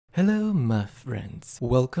Hello my friends,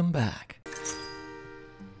 welcome back.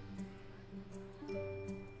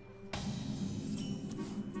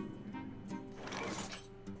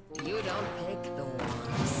 You don't pick the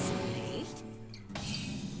ones, eh?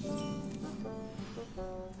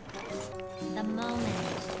 The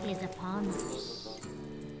moment is upon us.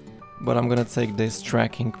 But I'm gonna take this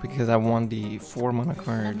tracking because I want the 4 mana The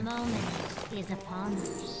card moment is upon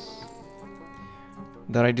us.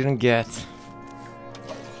 that I didn't get.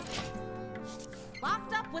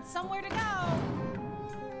 Locked up with somewhere to go.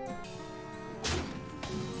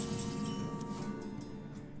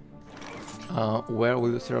 Where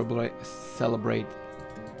will you celebrate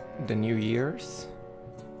the New Year's?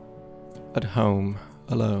 At home,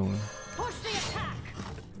 alone. Push the attack.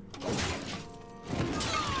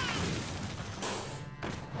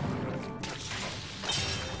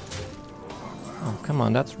 Oh, come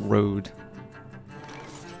on, that's rude.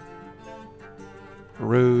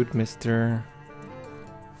 Rude, mister.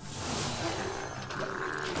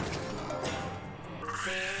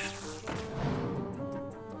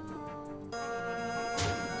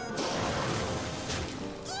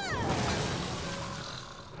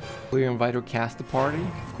 Will you invite or cast the party?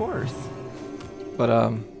 Of course. But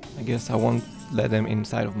I guess I won't let them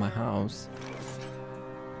inside of my house.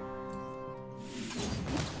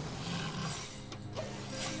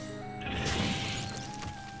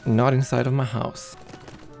 Not inside of my house.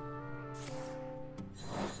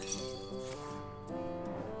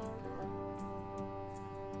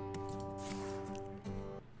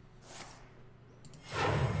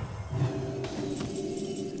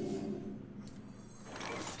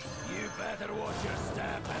 You better watch your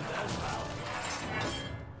step and as well.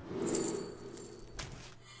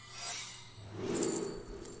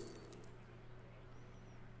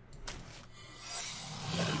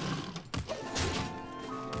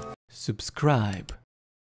 Subscribe.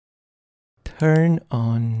 Turn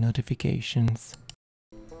on notifications.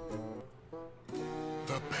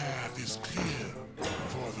 The path is clear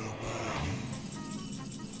for the world.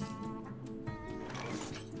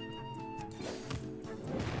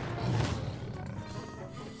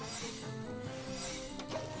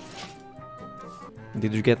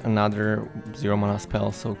 Did you get another 0 mana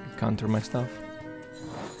spell so counter my stuff?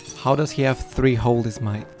 How does he have 3 Holy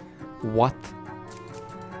Smite? What?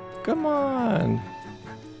 Come on!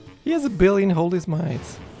 He has 1 billion Holy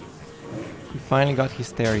Smites. He finally got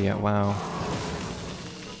Hysteria, wow.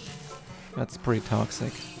 That's pretty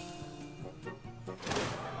toxic.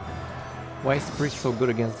 Why is Priest so good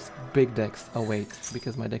against big decks? Oh wait,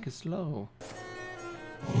 because my deck is slow.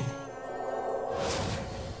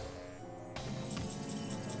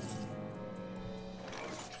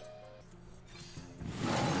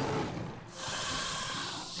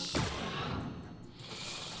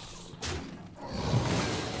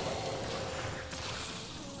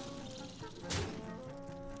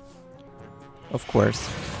 Of course.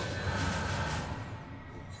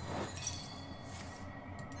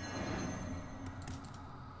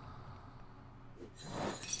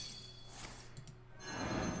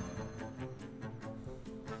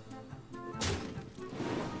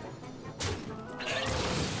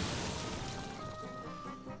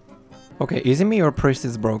 Okay, is it me or Priest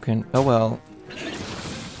is broken? Oh well.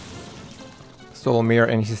 Soulmere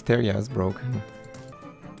and Hysteria is broken.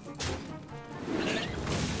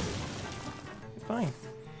 Fine.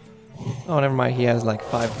 Oh, never mind, he has like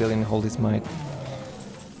 5 billion Holy Smite.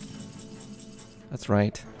 That's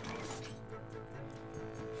right.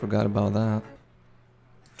 Forgot about that.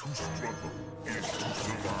 To struggle is to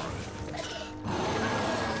survive.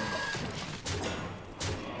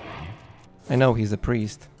 I know he's a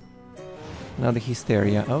priest. Now the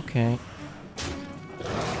Hysteria, okay.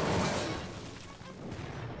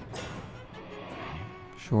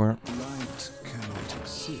 Sure. Light cannot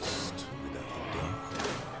exist without dark.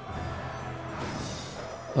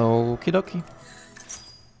 Okie dokie.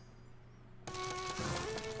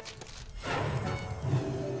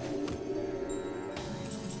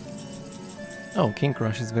 Oh, King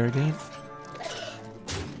Krush is very good.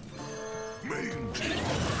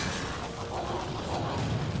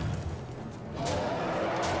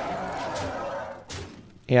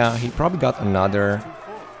 Yeah, he probably got another.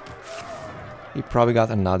 He probably got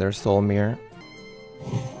another Soulmere.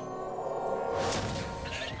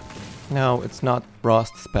 No, it's not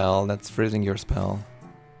Frost spell, that's freezing your spell.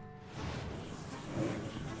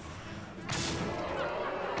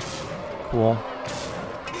 Cool.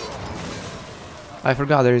 I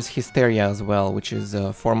forgot there is Hysteria as well, which is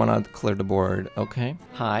 4 mana to clear the board. Okay.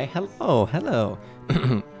 Hi, hello, hello.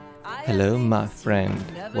 Hello, my friend.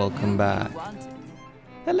 Welcome back.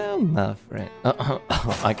 Hello, my friend.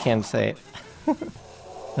 I can't say it.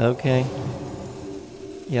 Okay.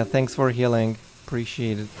 Yeah, thanks for healing.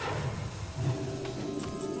 Appreciate it.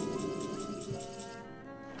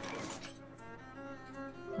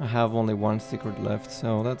 I have only one secret left,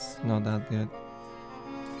 so that's not that good.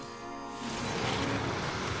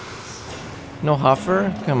 No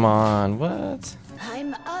Huffer? Come on, what?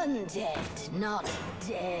 I'm undead, not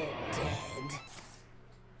dead.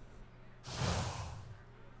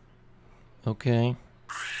 Okay.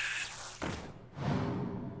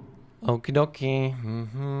 Okie dokie.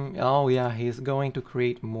 Oh yeah, he's going to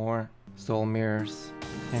create more soul mirrors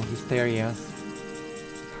and hysterias.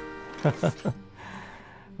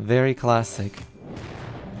 Very classic.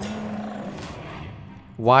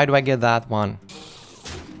 Why do I get that one?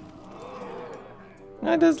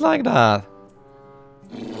 I just like that.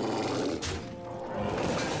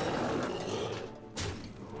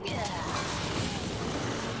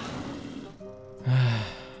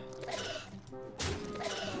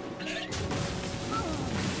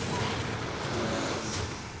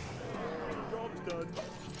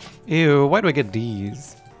 Ew, why do I get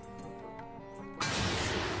these?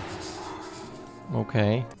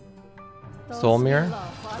 Okay. Soul mirror?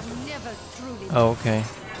 Oh, okay.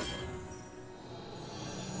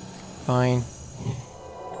 Fine.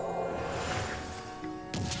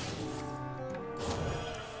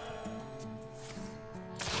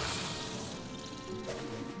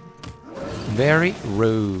 Very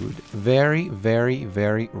rude. Very, very,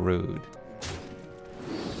 very rude.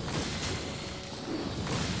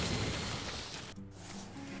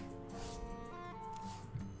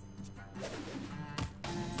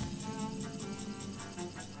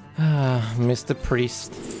 Mr.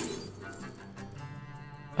 Priest.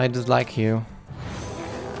 I dislike you.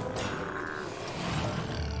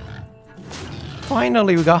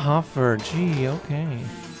 Finally we got Huffer. Gee, okay.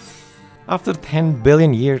 After 10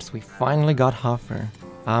 billion years we finally got Huffer.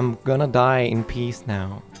 I'm gonna die in peace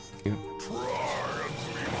now.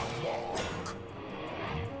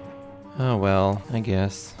 Oh well, I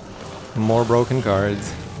guess. More broken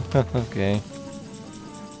cards. Okay.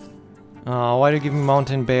 Oh, why do you give me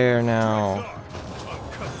Mountain Bear now?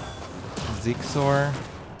 Zigzor?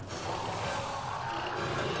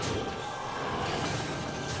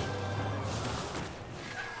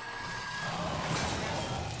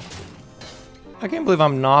 I can't believe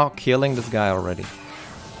I'm not killing this guy already.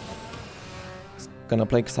 He's gonna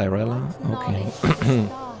play Xyrella? Okay.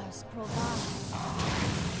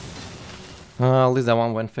 At least that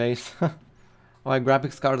one went face. Why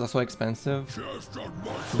graphics cards are so expensive?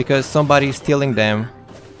 Because somebody's stealing them.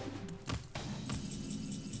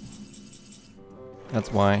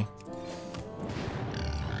 That's why.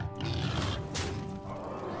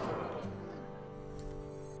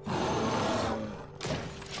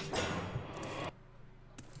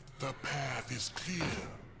 The path is clear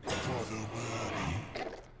for the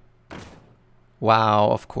worthy. Wow,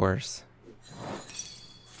 of course.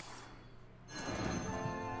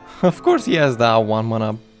 Of course he has that 1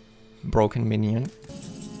 mana broken minion.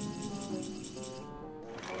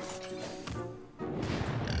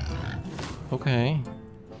 Okay,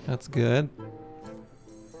 that's good.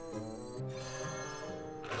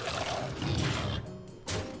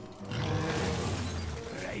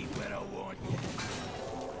 Right where I want you.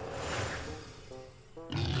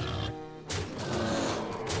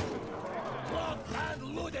 Locked and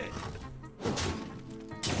loaded.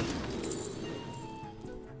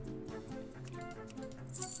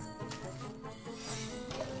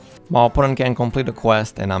 My opponent can complete the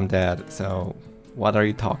quest and I'm dead, so what are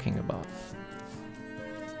you talking about?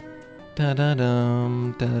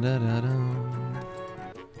 Da-da-dum, da-da-da-dum.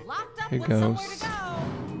 Here goes.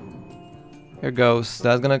 Here goes.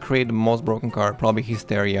 That's gonna create the most broken card. Probably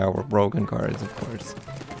Hysteria or broken cards, of course.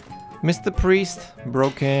 Mr. Priest,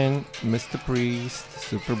 broken. Mr. Priest,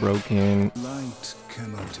 super broken. Light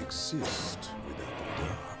cannot exist without the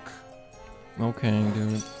dark. Okay,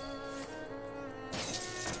 dude.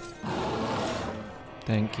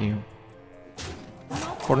 Thank you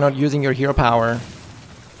for not using your hero power.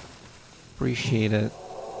 Appreciate it.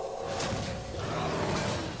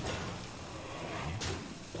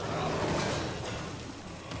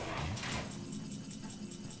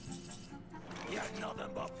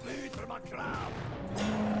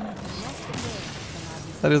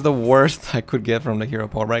 That is the worst I could get from the hero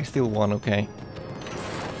power, but I still won, okay.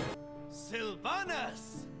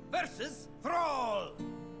 Sylvanas versus Thrall.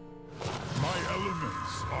 My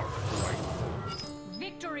elements are right.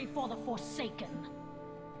 Victory for the Forsaken.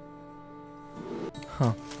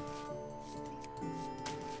 Huh.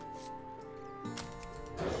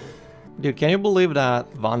 Dude, can you believe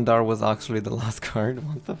that Vanndar was actually the last card?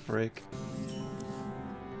 What the frick?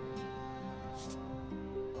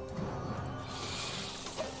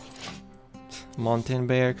 Mountain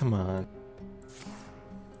Bear, come on.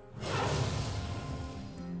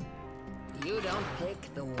 You don't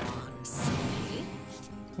pick the one, see?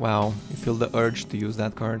 Wow, you feel the urge to use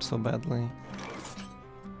that card so badly.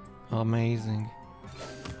 Amazing.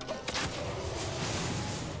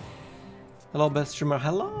 Hello, best streamer.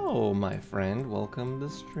 Hello, my friend. Welcome to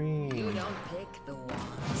the stream. You don't pick the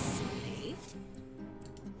one, see?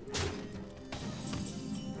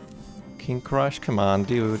 King Krush, come on,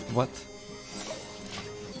 dude. What?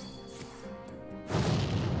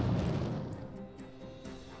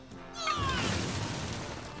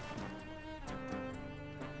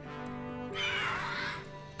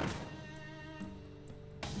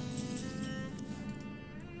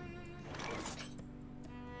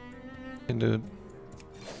 Dude.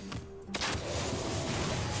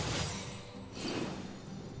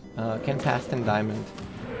 Can pass 10 diamond.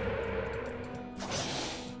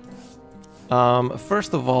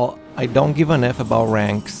 First of all, I don't give an F about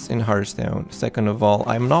ranks in Hearthstone. Second of all,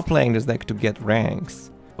 I'm not playing this deck to get ranks.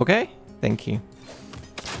 Okay? Thank you.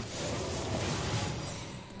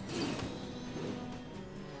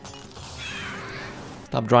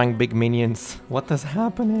 Stop drawing big minions. What is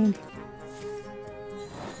happening?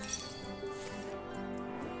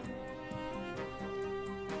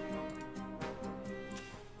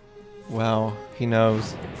 Wow, he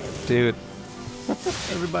knows. Dude.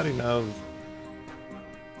 Everybody knows.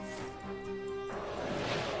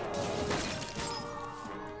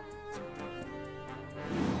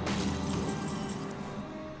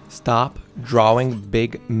 Stop drawing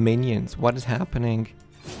big minions. What is happening?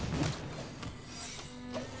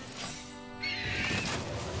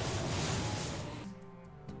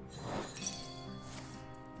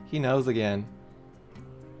 He knows again.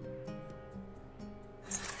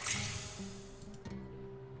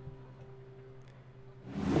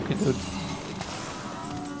 Okay, dude.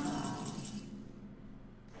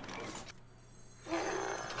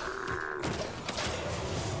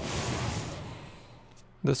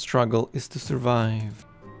 The struggle is to survive.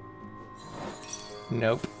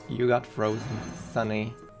 Nope, you got frozen.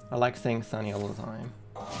 Sunny. I like saying sunny all the time.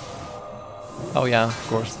 Oh yeah, of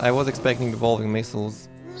course. I was expecting evolving missiles.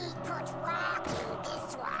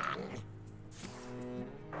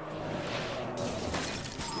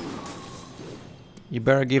 You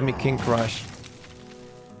better give me King Krush.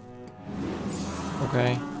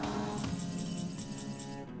 Okay.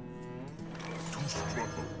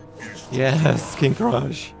 Yes, King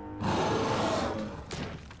Krush.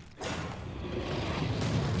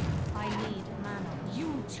 I need mana.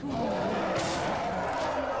 You too.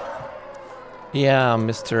 Yeah,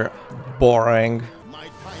 Mr. Boring. My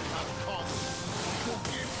time has come to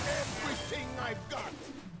give everything I've got.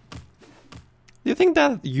 Do you think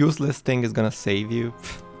that useless thing is gonna save you?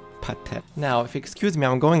 Pathetic. Now, if you excuse me,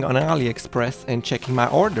 I'm going on AliExpress and checking my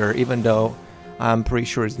order, even though I'm pretty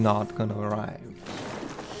sure it's not gonna arrive.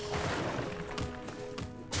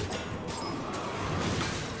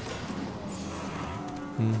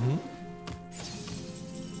 Mm-hmm.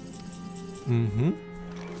 Mm-hmm.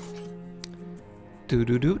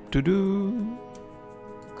 Do-do-do-do-do.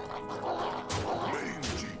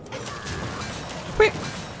 Wait.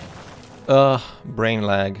 Brain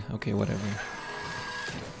lag. Okay, whatever.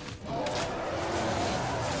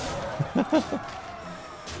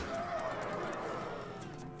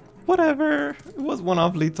 Whatever. It was one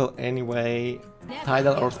off lethal anyway.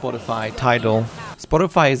 Tidal or Spotify? Tidal.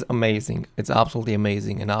 Spotify is amazing. It's absolutely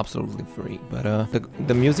amazing and absolutely free. But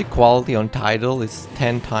the music quality on Tidal is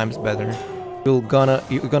 10 times better. You're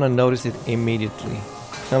gonna notice it immediately.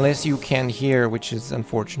 Unless you can hear, which is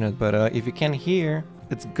unfortunate. But if you can hear,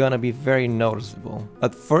 it's gonna be very noticeable.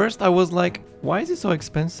 At first I was like, why is it so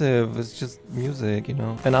expensive? It's just music, you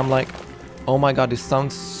know? And I'm like, oh my god, this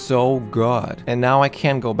sounds so good. And now I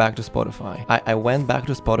can't go back to Spotify. I went back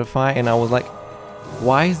to Spotify and I was like,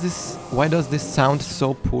 why does this sound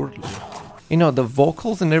so poorly? You know, the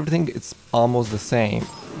vocals and everything, it's almost the same.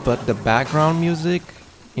 But the background music,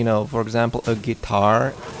 you know, for example, a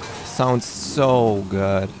guitar sounds so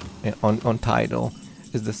good on Tidal.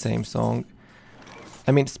 It's the same song.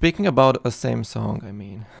 I mean, speaking about a same song, I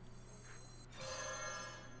mean.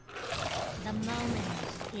 The moment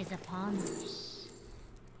is upon us.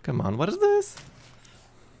 Come on, what is this?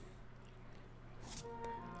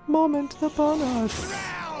 Moment upon us.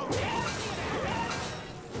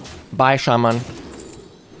 Bye, Shaman.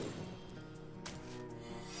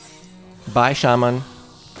 Bye, Shaman.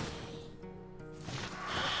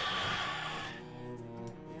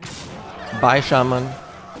 Bye, Shaman.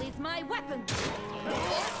 Leave my weapon.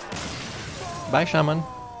 Bye, Shaman.